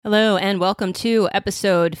Hello, and welcome to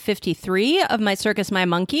episode 53 of My Circus, My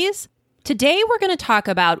Monkeys. Today, we're going to talk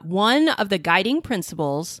about one of the guiding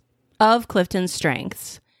principles of Clifton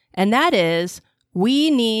Strengths, and that is we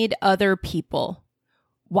need other people.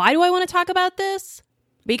 Why do I want to talk about this?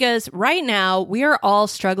 Because right now, we are all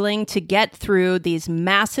struggling to get through these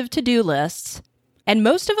massive to-do lists, and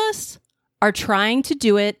most of us are trying to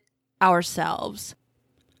do it ourselves.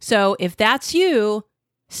 So if that's you,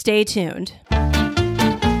 stay tuned.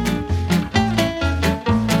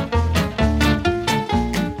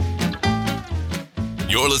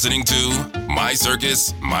 You're listening to My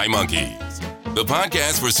Circus, My Monkeys, the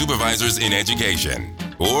podcast for supervisors in education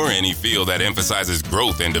or any field that emphasizes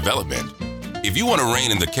growth and development. If you want to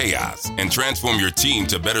rein in the chaos and transform your team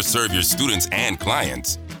to better serve your students and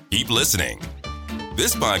clients, keep listening.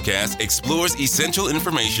 This podcast explores essential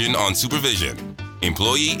information on supervision,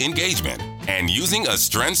 employee engagement, and using a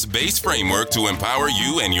strengths-based framework to empower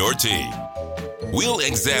you and your team. We'll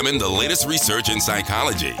examine the latest research in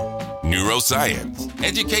psychology, neuroscience,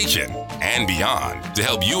 education, and beyond to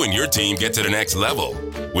help you and your team get to the next level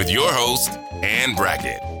with your host, Ann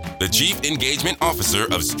Brackett, the Chief Engagement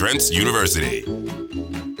Officer of Strengths University.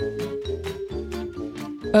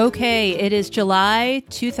 Okay, it is July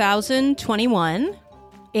 2021,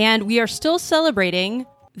 and we are still celebrating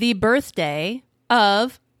the birthday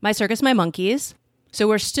of My Circus, My Monkeys. So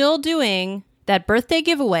we're still doing that birthday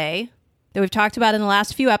giveaway that we've talked about in the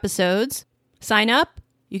last few episodes. Sign up.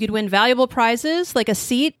 You could win valuable prizes like a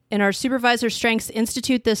seat in our Supervisor Strengths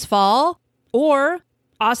Institute this fall, or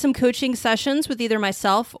awesome coaching sessions with either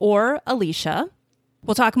myself or Alicia.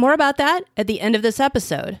 We'll talk more about that at the end of this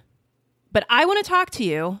episode. But I want to talk to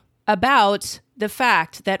you about the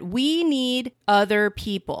fact that we need other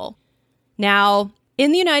people. Now,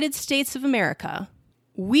 in the United States of America,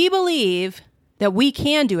 we believe that we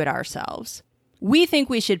can do it ourselves. We think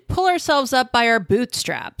we should pull ourselves up by our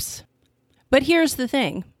bootstraps. But here's the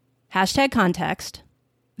thing, #context.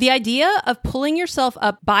 The idea of pulling yourself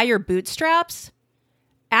up by your bootstraps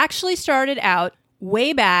actually started out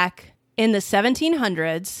way back in the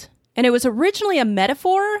 1700s, and it was originally a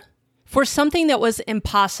metaphor for something that was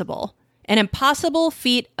impossible, an impossible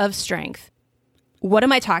feat of strength. What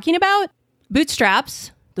am I talking about?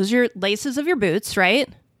 Bootstraps, those are your laces of your boots, right?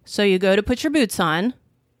 So you go to put your boots on,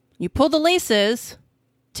 you pull the laces,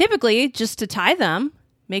 typically just to tie them,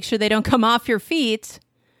 make sure they don't come off your feet.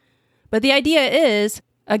 But the idea is,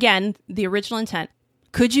 again, the original intent,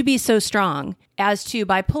 could you be so strong as to,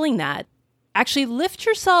 by pulling that, actually lift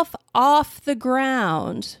yourself off the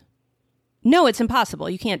ground? No, it's impossible.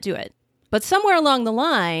 You can't do it. But somewhere along the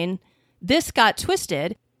line, this got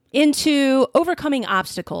twisted into overcoming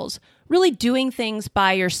obstacles, really doing things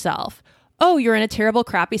by yourself. Oh, you're in a terrible,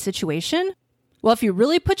 crappy situation? Well, if you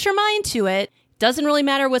really put your mind to it, doesn't really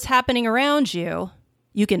matter what's happening around you.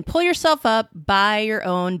 You can pull yourself up by your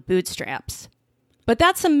own bootstraps. But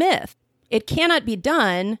that's a myth. It cannot be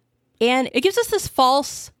done, and it gives us this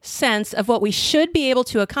false sense of what we should be able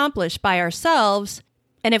to accomplish by ourselves,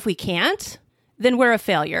 and if we can't, then we're a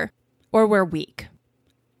failure, or we're weak.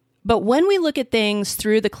 But when we look at things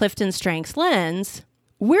through the Clifton Strengths lens,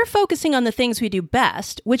 we're focusing on the things we do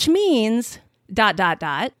best, which means,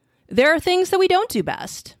 there are things that we don't do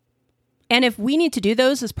best. And if we need to do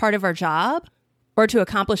those as part of our job, or to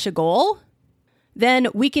accomplish a goal, then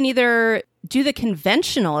we can either do the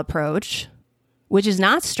conventional approach, which is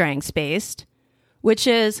not strengths-based, which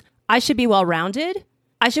is I should be well-rounded.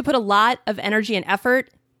 I should put a lot of energy and effort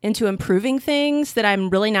into improving things that I'm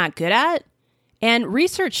really not good at. And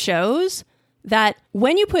research shows that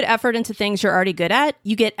when you put effort into things you're already good at,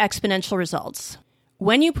 you get exponential results.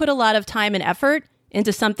 When you put a lot of time and effort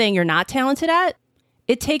into something you're not talented at,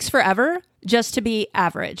 it takes forever just to be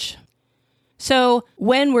average. So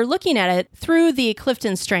when we're looking at it through the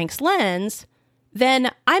Clifton Strengths lens,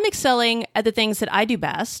 then I'm excelling at the things that I do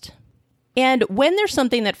best. And when there's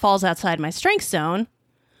something that falls outside my strength zone,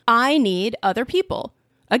 I need other people.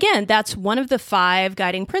 Again, that's one of the 5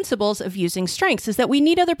 guiding principles of using strengths, is that we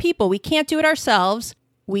need other people. We can't do it ourselves.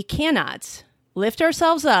 We cannot lift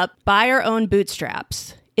ourselves up by our own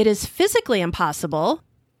bootstraps. It is physically impossible, ...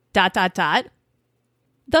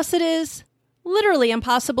 Thus it is literally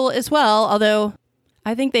impossible as well, although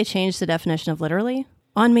I think they changed the definition of literally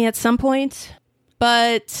on me at some point.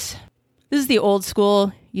 But this is the old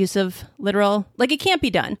school use of literal. Like, it can't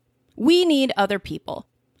be done. We need other people.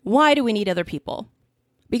 Why do we need other people?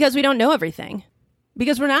 Because we don't know everything.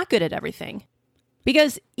 Because we're not good at everything.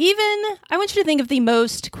 Because I want you to think of the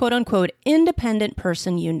most, quote unquote, independent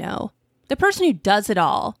person you know. The person who does it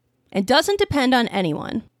all and doesn't depend on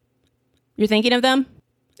anyone. You're thinking of them?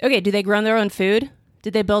 Okay, do they grow their own food?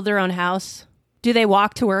 Did they build their own house? Do they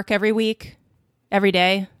walk to work every week? Every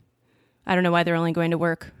day? I don't know why they're only going to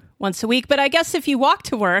work once a week, but I guess if you walk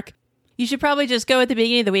to work, you should probably just go at the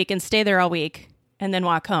beginning of the week and stay there all week and then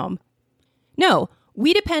walk home. No,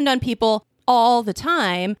 we depend on people all the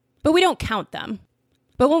time, but we don't count them.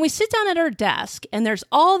 But when we sit down at our desk and there's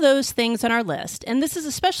all those things on our list, and this is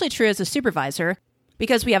especially true as a supervisor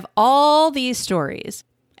because we have all these stories.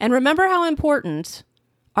 And remember how important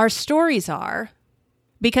our stories are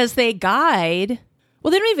because they guide,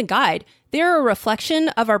 well, they don't even guide. They're a reflection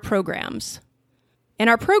of our programs. And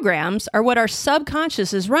our programs are what our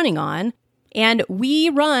subconscious is running on. And we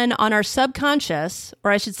run on our subconscious,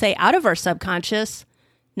 or I should say out of our subconscious,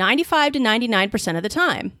 95 to 99% of the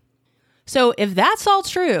time. So if that's all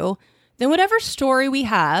true, then whatever story we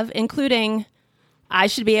have, including I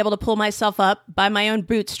should be able to pull myself up by my own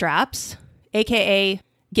bootstraps, aka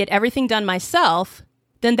get everything done myself,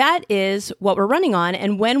 then that is what we're running on.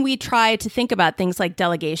 And when we try to think about things like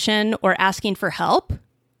delegation or asking for help,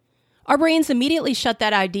 our brains immediately shut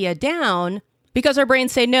that idea down because our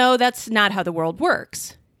brains say, no, that's not how the world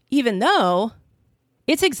works, even though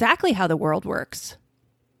it's exactly how the world works.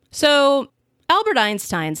 So Albert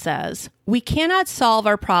Einstein says, we cannot solve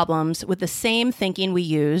our problems with the same thinking we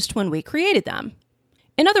used when we created them.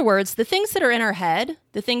 In other words, the things that are in our head,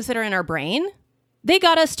 the things that are in our brain, they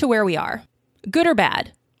got us to where we are, good or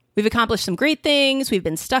bad. We've accomplished some great things. We've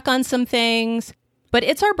been stuck on some things, but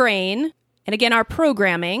it's our brain, and again, our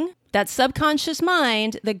programming, that subconscious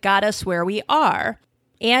mind that got us where we are.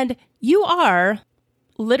 And you are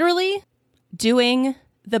literally doing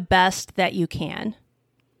the best that you can.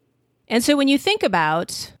 And so when you think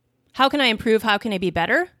about how can I improve, how can I be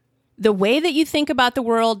better, the way that you think about the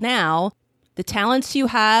world now, the talents you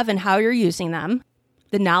have and how you're using them,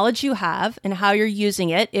 the knowledge you have and how you're using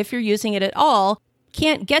it, if you're using it at all,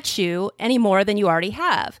 can't get you any more than you already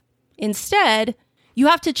have. Instead, you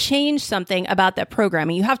have to change something about that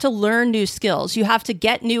programming. You have to learn new skills. You have to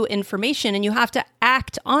get new information and you have to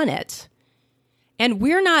act on it. And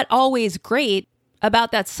we're not always great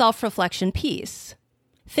about that self-reflection piece.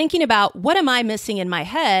 Thinking about what am I missing in my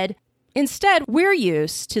head? Instead, we're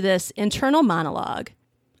used to this internal monologue,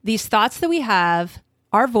 these thoughts that we have,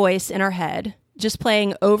 our voice in our head, just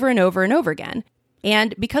playing over and over and over again.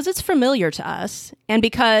 And because it's familiar to us, and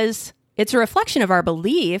because it's a reflection of our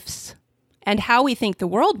beliefs and how we think the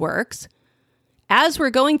world works, as we're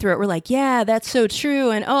going through it, we're like, yeah, that's so true.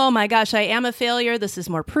 And oh my gosh, I am a failure. This is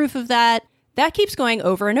more proof of that. That keeps going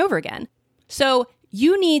over and over again. So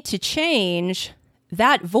you need to change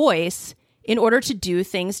that voice in order to do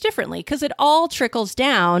things differently, because it all trickles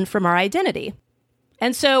down from our identity.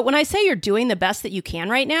 And so when I say you're doing the best that you can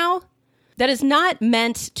right now, that is not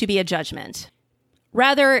meant to be a judgment.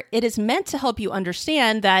 Rather, it is meant to help you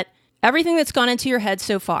understand that everything that's gone into your head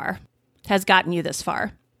so far has gotten you this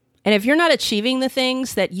far. And if you're not achieving the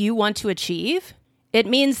things that you want to achieve, it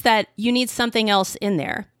means that you need something else in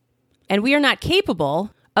there. And we are not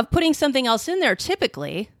capable of putting something else in there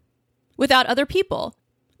typically without other people.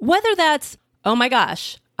 Whether that's, oh my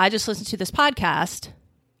gosh, I just listened to this podcast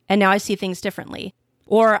and now I see things differently.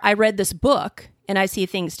 Or I read this book and I see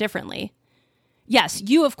things differently. Yes,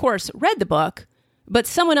 you of course read the book, but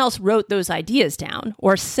someone else wrote those ideas down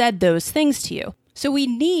or said those things to you. So we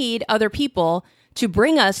need other people to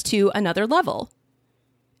bring us to another level.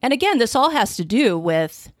 And again, this all has to do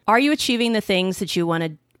with, are you achieving the things that you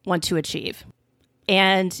want to achieve?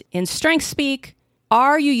 And in strength speak,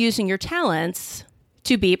 are you using your talents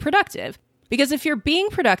to be productive? Because if you're being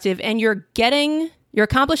productive and you're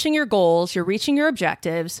accomplishing your goals, you're reaching your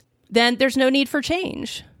objectives, then there's no need for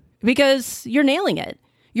change because you're nailing it.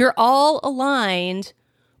 You're all aligned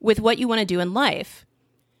with what you want to do in life.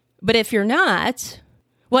 But if you're not,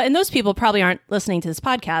 well, and those people probably aren't listening to this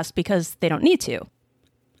podcast because they don't need to.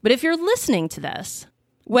 But if you're listening to this,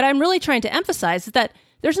 what I'm really trying to emphasize is that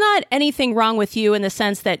there's not anything wrong with you in the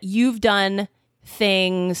sense that you've done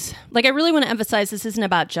things. Like, I really want to emphasize this isn't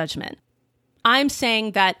about judgment. I'm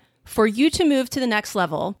saying that for you to move to the next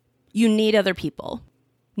level, you need other people.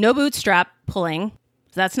 No bootstrap pulling.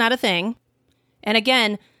 That's not a thing. And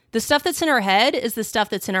again, the stuff that's in our head is the stuff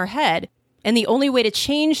that's in our head. And the only way to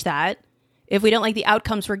change that, if we don't like the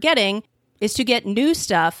outcomes we're getting, is to get new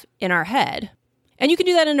stuff in our head. And you can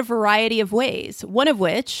do that in a variety of ways. One of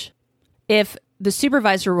which, if the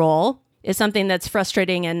supervisor role is something that's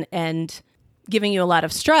frustrating and giving you a lot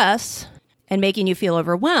of stress and making you feel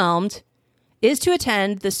overwhelmed, is to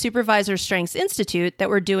attend the Supervisor Strengths Institute that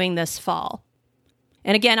we're doing this fall.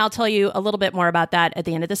 And again, I'll tell you a little bit more about that at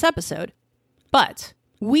the end of this episode. But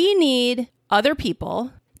we need other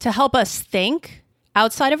people to help us think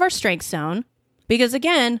outside of our strength zone, Because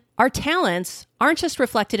again, our talents aren't just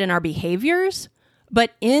reflected in our behaviors,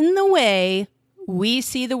 but in the way we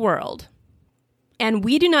see the world. And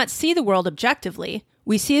we do not see the world objectively.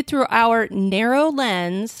 We see it through our narrow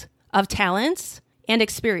lens of talents and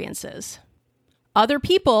experiences. Other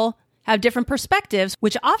people have different perspectives,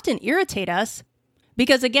 which often irritate us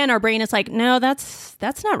because, again, our brain is like, no, that's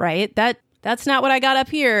not right. That's not what I got up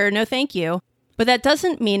here. No, thank you. But that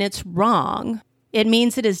doesn't mean it's wrong. It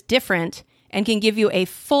means it is different and can give you a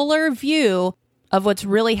fuller view of what's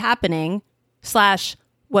really happening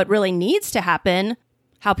 / what really needs to happen,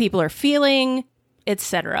 how people are feeling,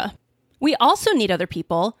 etc. We also need other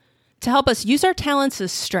people to help us use our talents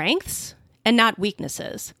as strengths and not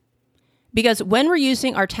weaknesses. Because when we're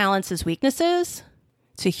using our talents as weaknesses,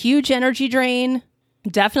 it's a huge energy drain.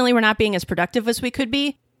 Definitely we're not being as productive as we could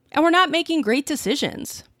be, and we're not making great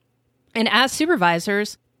decisions. And as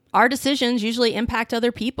supervisors, our decisions usually impact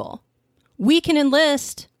other people. We can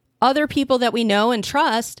enlist other people that we know and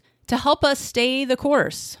trust to help us stay the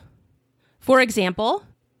course. For example,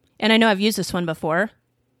 and I know I've used this one before,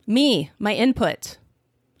 my input,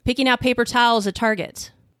 picking out paper towels at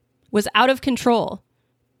Target, was out of control.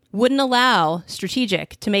 Wouldn't allow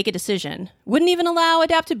strategic to make a decision. Wouldn't even allow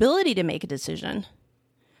adaptability to make a decision.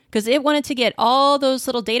 Because it wanted to get all those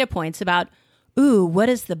little data points about, what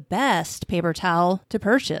is the best paper towel to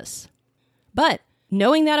purchase? But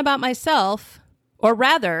knowing that about myself, or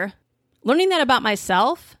rather, learning that about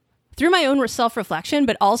myself through my own self-reflection,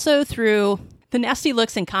 but also through the nasty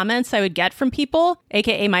looks and comments I would get from people,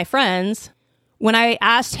 aka my friends, when I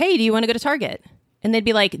asked, hey, do you want to go to Target? And they'd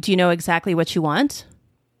be like, do you know exactly what you want?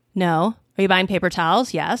 No. Are you buying paper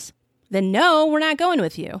towels? Yes. Then no, we're not going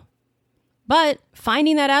with you. But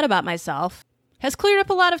finding that out about myself has cleared up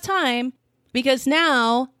a lot of time because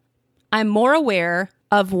now I'm more aware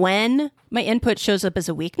of when my input shows up as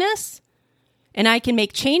a weakness, and I can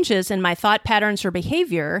make changes in my thought patterns or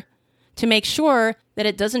behavior to make sure that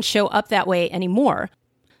it doesn't show up that way anymore.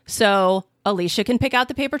 So Alicia can pick out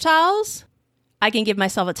the paper towels, I can give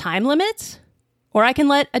myself a time limit, or I can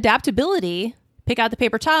let adaptability pick out the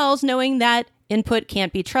paper towels knowing that input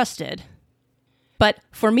can't be trusted. But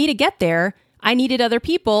for me to get there, I needed other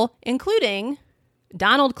people, including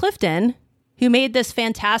Donald Clifton, who made this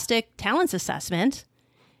fantastic talents assessment,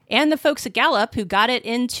 and the folks at Gallup who got it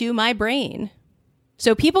into my brain.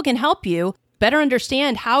 So people can help you better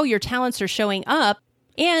understand how your talents are showing up,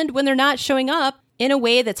 and when they're not showing up in a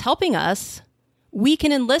way that's helping us, we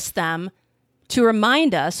can enlist them to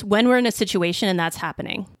remind us when we're in a situation and that's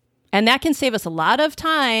happening. And that can save us a lot of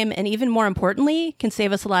time, and even more importantly, can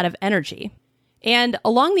save us a lot of energy. And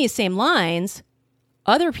along these same lines,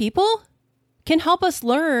 other people can help us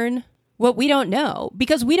learn what we don't know,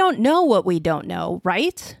 because we don't know what we don't know,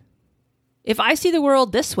 right? If I see the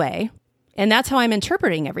world this way, and that's how I'm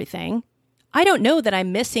interpreting everything, I don't know that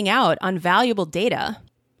I'm missing out on valuable data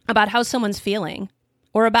about how someone's feeling,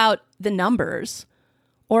 or about the numbers,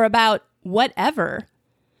 or about whatever.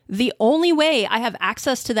 The only way I have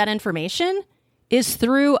access to that information is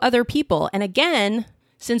through other people. And again,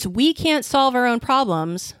 since we can't solve our own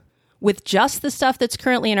problems with just the stuff that's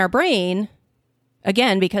currently in our brain,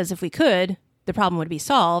 again, because if we could, the problem would be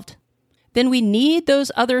solved, then we need those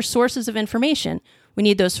other sources of information. We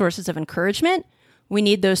need those sources of encouragement. We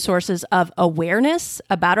need those sources of awareness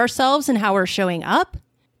about ourselves and how we're showing up.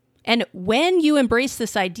 And when you embrace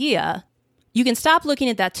this idea, you can stop looking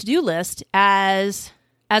at that to-do list as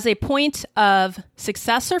a point of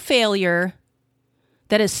success or failure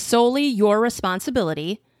that is solely your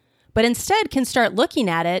responsibility, but instead can start looking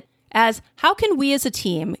at it as how can we as a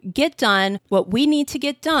team get done what we need to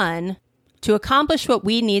get done to accomplish what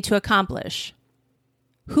we need to accomplish?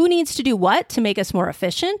 Who needs to do what to make us more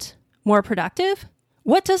efficient, more productive?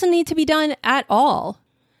 What doesn't need to be done at all?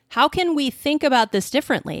 How can we think about this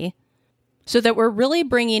differently so that we're really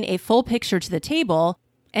bringing a full picture to the table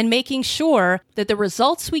and making sure that the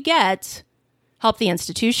results we get help the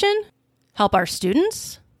institution, help our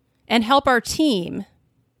students, and help our team?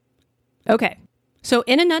 Okay, so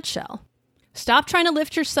in a nutshell, stop trying to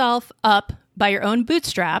lift yourself up by your own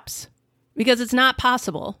bootstraps because it's not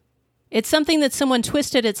possible. It's something that someone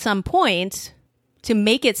twisted at some point to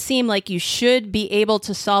make it seem like you should be able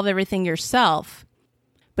to solve everything yourself.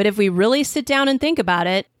 But if we really sit down and think about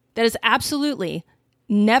it, that is absolutely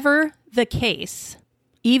never the case.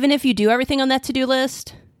 Even if you do everything on that to-do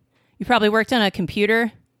list, you probably worked on a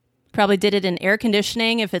computer, probably did it in air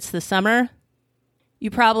conditioning if it's the summer.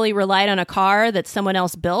 You probably relied on a car that someone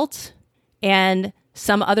else built and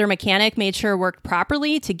some other mechanic made sure it worked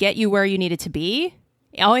properly to get you where you needed to be.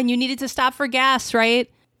 Oh, and you needed to stop for gas,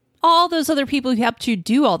 right? All those other people who helped you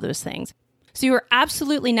do all those things. So you're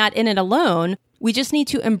absolutely not in it alone. We just need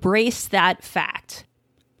to embrace that fact.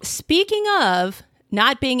 Speaking of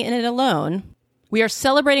not being in it alone, we are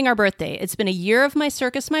celebrating our birthday. It's been a year of My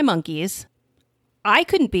Circus, My Monkeys. I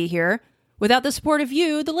couldn't be here without the support of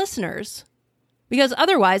you, the listeners, because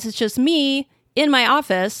otherwise it's just me in my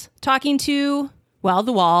office talking to, well,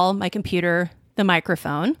 the wall, my computer, the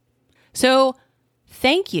microphone. So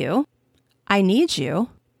thank you. I need you.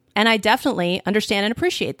 And I definitely understand and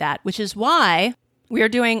appreciate that, which is why we are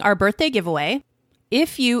doing our birthday giveaway.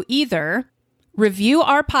 If you either review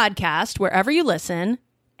our podcast wherever you listen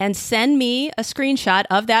and send me a screenshot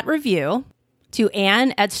of that review to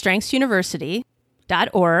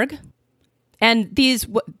ann@strengthsuniversity.org. And these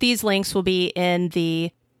links will be in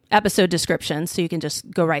the episode description, so you can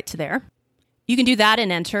just go right to there. You can do that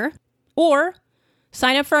and enter, or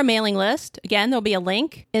sign up for our mailing list. Again, there'll be a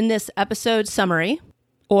link in this episode summary,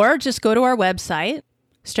 or just go to our website,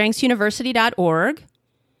 strengthsuniversity.org,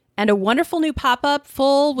 and a wonderful new pop-up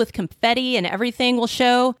full with confetti and everything will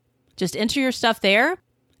show. Just enter your stuff there,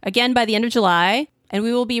 again, by the end of July, and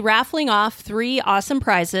we will be raffling off 3 awesome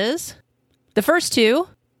prizes. The first 2,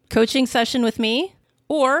 coaching session with me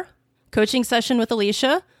or coaching session with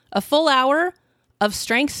Alicia, a full hour of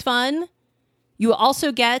strengths fun. You will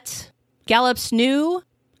also get Gallup's new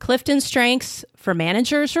Clifton Strengths for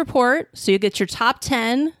Managers report, so you get your top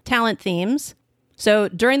 10 talent themes. So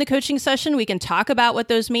during the coaching session, we can talk about what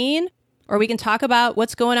those mean, or we can talk about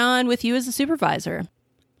what's going on with you as a supervisor.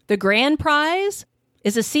 The grand prize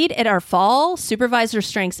is a seat at our fall Supervisor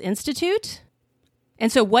Strengths Institute.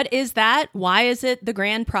 And so what is that? Why is it the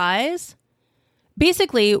grand prize?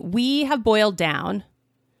 Basically, we have boiled down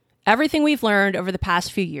everything we've learned over the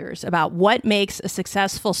past few years about what makes a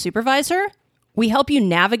successful supervisor. We help you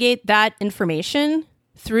navigate that information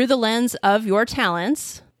through the lens of your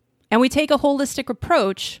talents, and we take a holistic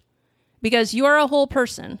approach because you are a whole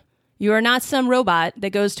person. You are not some robot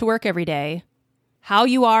that goes to work every day. How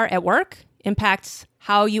you are at work impacts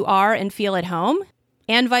how you are and feel at home,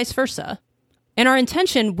 and vice versa. And our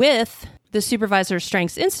intention with the Supervisor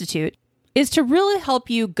Strengths Institute is to really help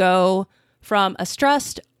you go from a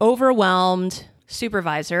stressed, overwhelmed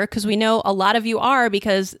supervisor, because we know a lot of you are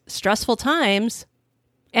because stressful times,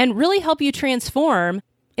 and really help you transform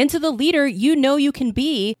into the leader you know you can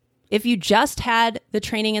be if you just had the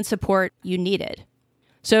training and support you needed.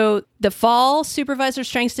 So the Fall Supervisor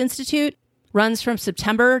Strengths Institute runs from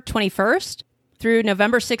September 21st through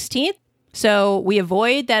November 16th. So we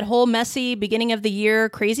avoid that whole messy beginning of the year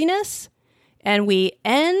craziness, and we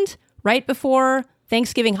end right before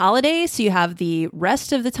Thanksgiving holiday. So you have the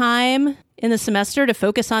rest of the time in the semester to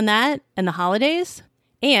focus on that and the holidays.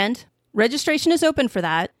 And registration is open for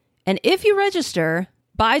that. And if you register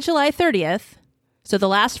by July 30th, so the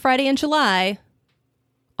last Friday in July,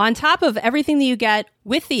 on top of everything that you get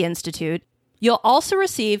with the Institute, you'll also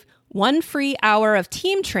receive 1 free hour of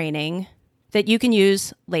team training that you can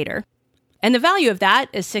use later. And the value of that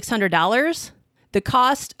is $600. The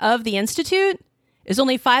cost of the Institute is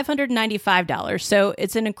only $595. So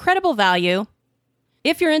it's an incredible value.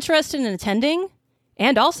 If you're interested in attending,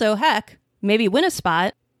 and also, heck, maybe win a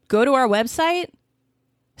spot, go to our website,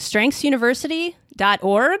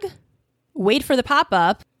 strengthsuniversity.org, wait for the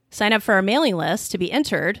pop-up, sign up for our mailing list to be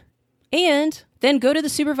entered, and then go to the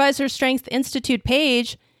Supervisor Strength Institute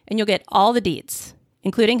page, and you'll get all the deets,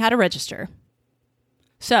 including how to register.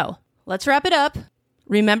 So, let's wrap it up.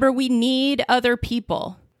 Remember, we need other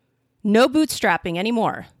people. No bootstrapping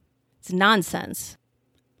anymore. It's nonsense.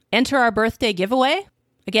 Enter our birthday giveaway.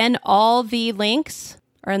 Again, all the links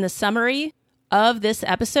are in the summary of this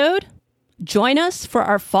episode. Join us for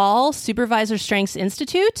our Fall Supervisor Strengths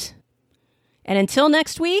Institute. And until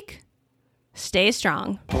next week, stay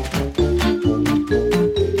strong.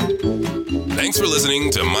 Thanks for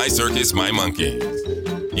listening to My Circus, My Monkeys.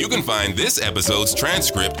 You can find this episode's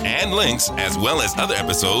transcript and links, as well as other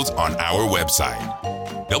episodes, on our website,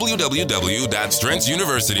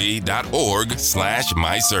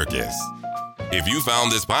 www.strengthsuniversity.org/mycircus. If you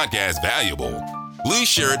found this podcast valuable, please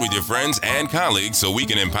share it with your friends and colleagues so we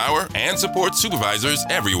can empower and support supervisors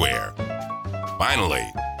everywhere. Finally,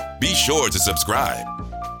 be sure to subscribe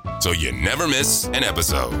so you never miss an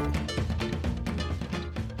episode.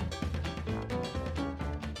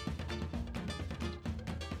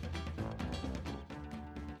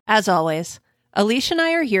 As always, Alicia and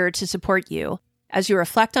I are here to support you as you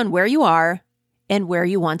reflect on where you are and where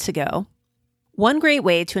you want to go. One great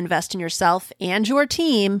way to invest in yourself and your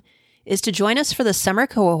team is to join us for the summer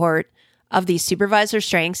cohort of the Supervisor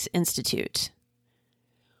Strengths Institute.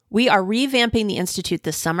 We are revamping the Institute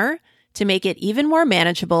this summer to make it even more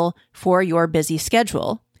manageable for your busy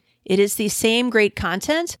schedule, It is the same great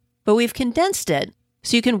content, but we've condensed it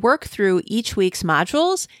so you can work through each week's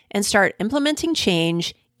modules and start implementing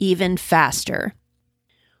change even faster.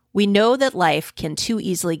 We know that life can too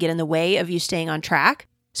easily get in the way of you staying on track,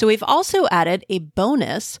 so we've also added a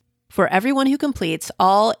bonus for everyone who completes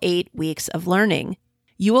all 8 weeks of learning.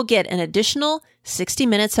 You will get an additional 60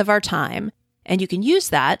 minutes of our time, and you can use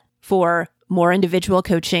that for more individual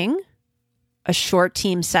coaching, a short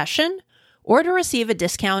team session, or to receive a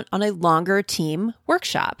discount on a longer team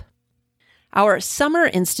workshop. Our Summer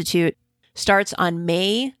Institute starts on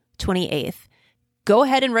May 28th. Go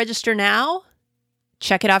ahead and register now.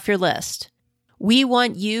 Check it off your list. We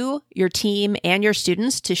want you, your team, and your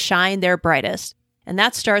students to shine their brightest, and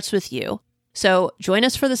that starts with you. So join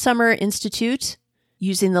us for the Summer Institute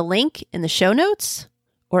using the link in the show notes,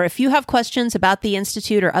 or if you have questions about the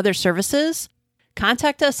Institute or other services,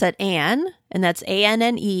 contact us at Anne, and that's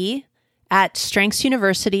ANNE, at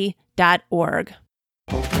strengthsuniversity.org.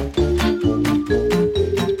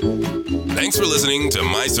 Thanks for listening to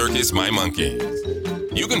My Circus, My Monkeys.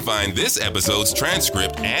 You can find this episode's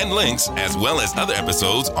transcript and links, as well as other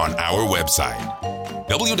episodes, on our website,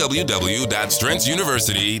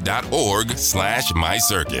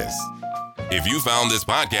 www.strengthsuniversity.org/mycircus. If you found this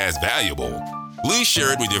podcast valuable, please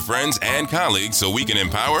share it with your friends and colleagues so we can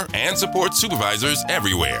empower and support supervisors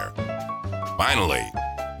everywhere. Finally,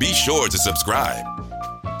 be sure to subscribe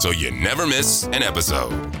so you never miss an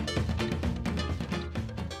episode.